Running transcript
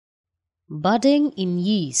Budding in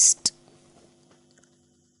yeast.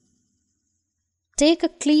 Take a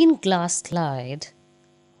clean glass slide,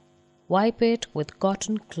 wipe it with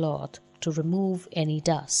cotton cloth to remove any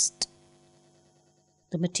dust.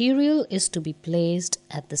 The material is to be placed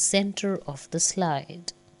at the center of the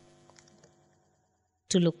slide.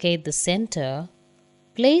 To locate the center,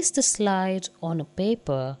 place the slide on a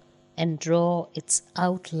paper and draw its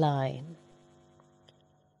outline.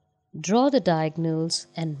 Draw the diagonals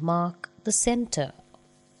and mark the center.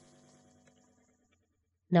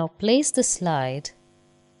 Now place the slide,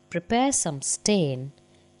 prepare some stain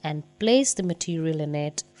and place the material in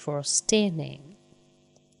it for staining.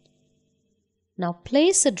 Now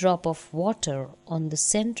place a drop of water on the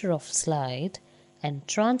center of slide and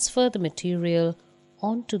transfer the material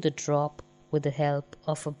onto the drop with the help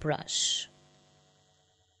of a brush.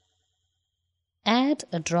 Add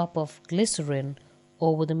a drop of glycerin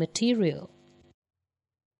over the material.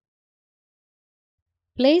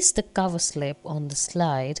 Place the cover slip on the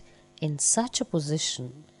slide in such a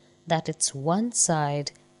position that its one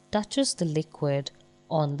side touches the liquid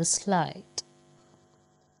on the slide.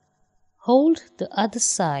 Hold the other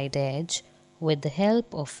side edge with the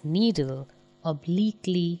help of needle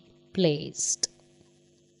obliquely placed.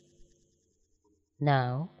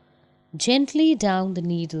 Now, gently down the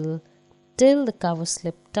needle till the cover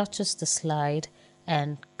slip touches the slide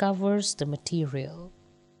and covers the material.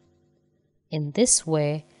 In this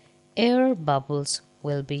way, air bubbles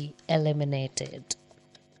will be eliminated.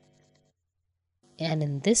 And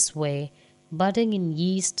in this way, budding in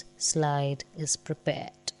yeast slide is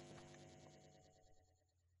prepared.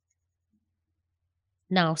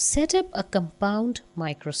 Now set up a compound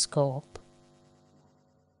microscope.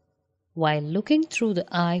 While looking through the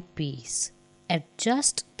eyepiece,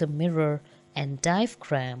 adjust the mirror and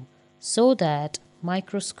diaphragm so that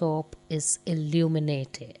microscope is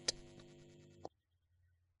illuminated.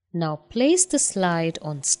 Now place the slide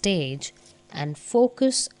on stage and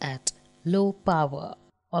focus at low power.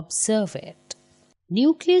 Observe it.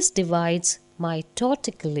 Nucleus divides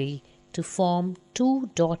mitotically to form two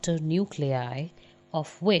daughter nuclei,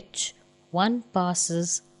 of which one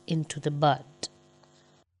passes into the bud.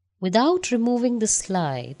 Without removing the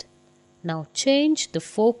slide, now change the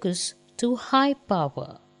focus to high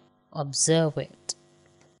power. Observe it.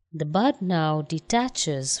 The bud now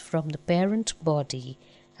detaches from the parent body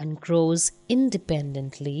and grows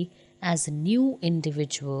independently as a new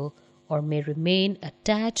individual, or may remain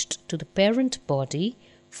attached to the parent body,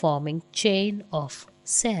 forming chain of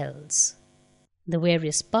cells. The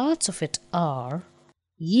various parts of it are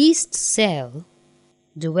yeast cell,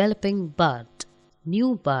 developing bud,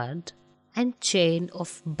 new bud, and chain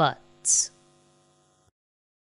of buds.